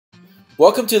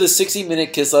Welcome to the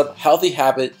 60-Minute Kids Lab Healthy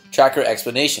Habit Tracker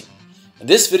explanation. In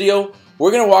this video,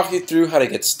 we're going to walk you through how to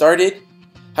get started,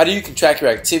 how you can track your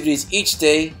activities each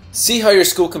day, see how your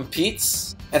school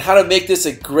competes, and how to make this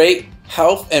a great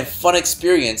health and fun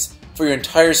experience for your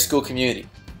entire school community.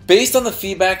 Based on the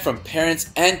feedback from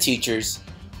parents and teachers,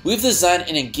 we've designed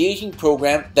an engaging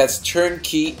program that's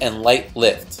turnkey and light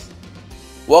lift.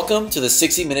 Welcome to the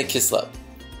 60-Minute Kids Lab.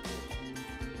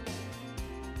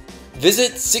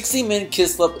 Visit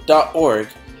 60minutekislab.org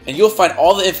and you'll find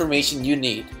all the information you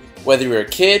need, whether you're a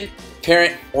kid,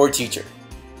 parent, or teacher.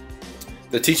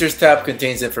 The Teachers tab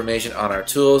contains information on our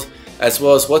tools, as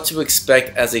well as what to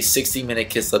expect as a 60-Minute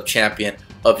Kids Lab champion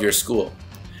of your school.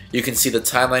 You can see the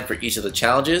timeline for each of the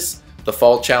challenges, the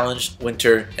fall challenge,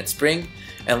 winter, and spring,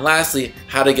 and lastly,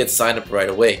 how to get signed up right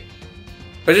away.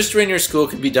 Registering your school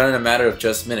can be done in a matter of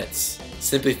just minutes.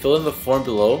 Simply fill in the form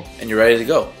below and you're ready to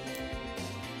go.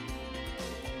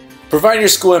 Provide your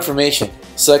school information.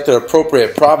 Select the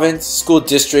appropriate province, school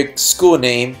district, school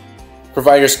name.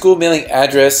 Provide your school mailing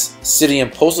address, city and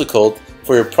postal code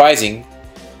for your pricing,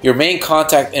 your main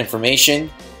contact information,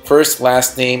 first,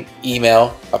 last name,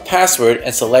 email, a password,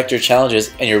 and select your challenges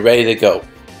and you're ready to go.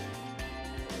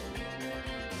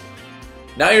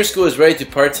 Now your school is ready to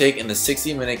partake in the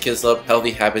 60-Minute Kids Lab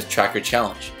Healthy Habits Tracker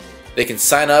Challenge. They can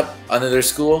sign up under their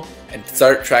school and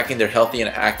start tracking their healthy and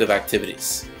active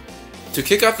activities. To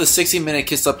kick off the 60-Minute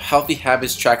Kids Lab Healthy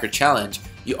Habits Tracker Challenge,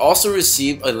 you also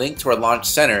receive a link to our Launch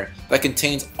Center that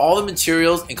contains all the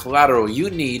materials and collateral you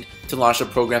need to launch the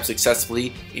program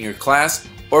successfully in your class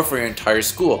or for your entire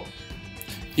school.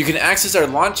 You can access our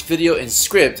launch video and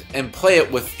script and play it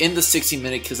within the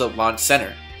 60-Minute Kids Lab Launch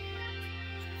Center.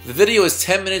 The video is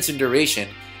 10 minutes in duration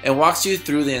and walks you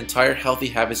through the entire Healthy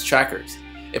Habits Trackers.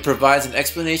 It provides an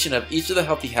explanation of each of the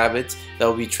healthy habits that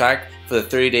will be tracked for the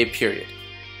 30-day period.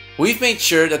 We've made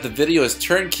sure that the video is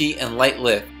turnkey and light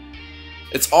lit.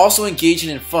 It's also engaging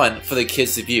and fun for the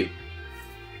kids to view.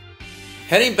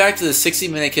 Heading back to the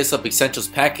 60-Minute Kids Lab Essentials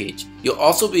package, you'll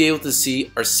also be able to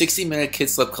see our 60-Minute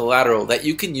Kids Lab collateral that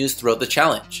you can use throughout the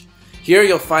challenge. Here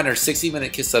you'll find our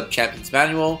 60-Minute Kids Lab Champions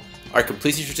Manual, our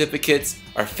completion certificates,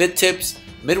 our fit tips,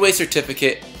 midway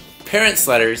certificate, parents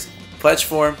letters, pledge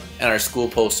form, and our school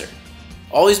poster.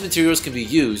 All these materials can be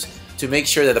used to make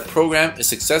sure that the program is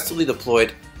successfully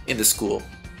deployed in the school.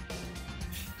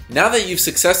 Now that you've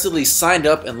successfully signed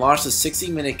up and launched the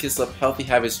 60-Minute Kids Lab Healthy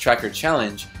Habits Tracker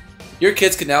Challenge, your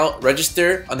kids can now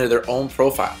register under their own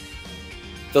profile.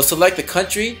 They'll select the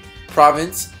country,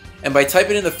 province, and by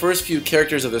typing in the first few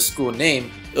characters of the school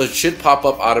name, it should pop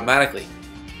up automatically.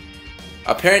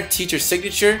 A parent-teacher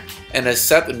signature, and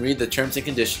accept and read the terms and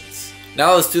conditions.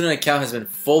 Now the student account has been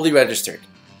fully registered.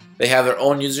 They have their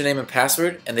own username and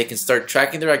password, and they can start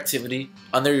tracking their activity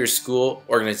under your school,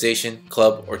 organization,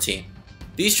 club, or team.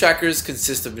 These trackers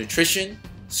consist of nutrition,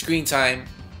 screen time,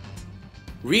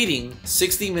 reading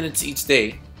 60 minutes each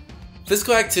day,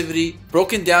 physical activity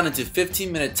broken down into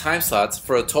 15-minute time slots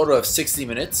for a total of 60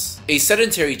 minutes, a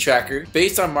sedentary tracker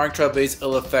based on Mark Trowbridge's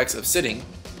ill effects of sitting,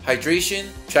 hydration,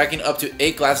 tracking up to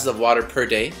 8 glasses of water per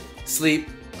day, sleep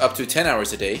up to 10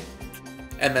 hours a day,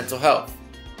 and mental health.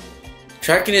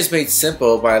 Tracking is made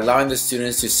simple by allowing the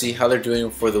students to see how they're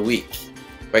doing for the week.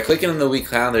 By clicking on the week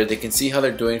calendar, they can see how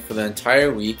they're doing for the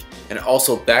entire week and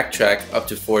also backtrack up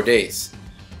to 4 days.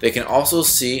 They can also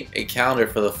see a calendar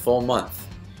for the full month.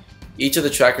 Each of the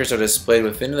trackers are displayed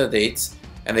within the dates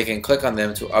and they can click on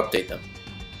them to update them.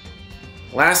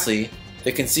 Lastly,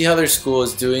 they can see how their school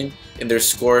is doing in their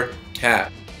Score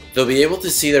tab. They'll be able to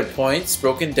see their points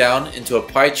broken down into a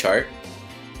pie chart,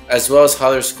 as well as how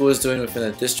their school is doing within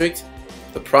the district,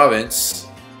 the province,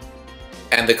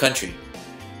 and the country.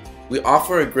 We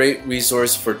offer a great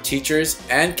resource for teachers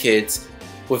and kids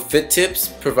with fit tips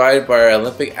provided by our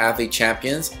Olympic athlete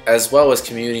champions as well as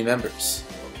community members.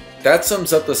 That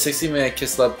sums up the 60-Minute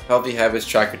Kids Lab Healthy Habits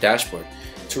Tracker dashboard.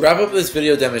 To wrap up this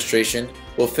video demonstration,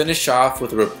 we'll finish off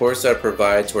with the reports that are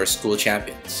provided to our school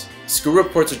champions. School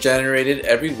reports are generated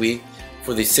every week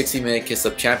for the 60-Minute Kids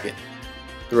Lab champion.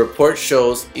 The report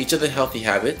shows each of the healthy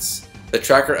habits, the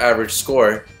tracker average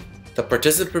score, the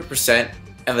participant percent,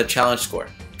 and the challenge score.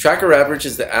 Tracker average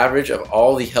is the average of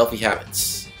all the healthy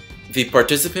habits. The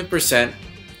participant percent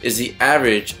is the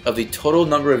average of the total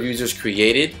number of users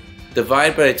created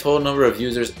divided by the total number of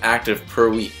users active per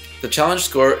week. The challenge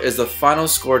score is the final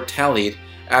score tallied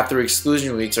after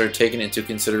exclusion weeks are taken into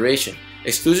consideration.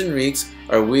 Exclusion weeks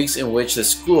are weeks in which the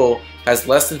school has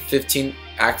less than 15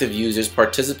 active users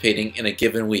participating in a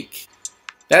given week.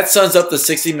 That sums up the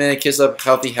 60-Minute Kids Lab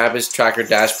Healthy Habits Tracker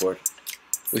dashboard.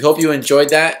 We hope you enjoyed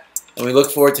that, and we look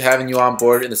forward to having you on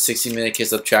board in the 60-Minute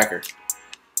Kids Lab Tracker.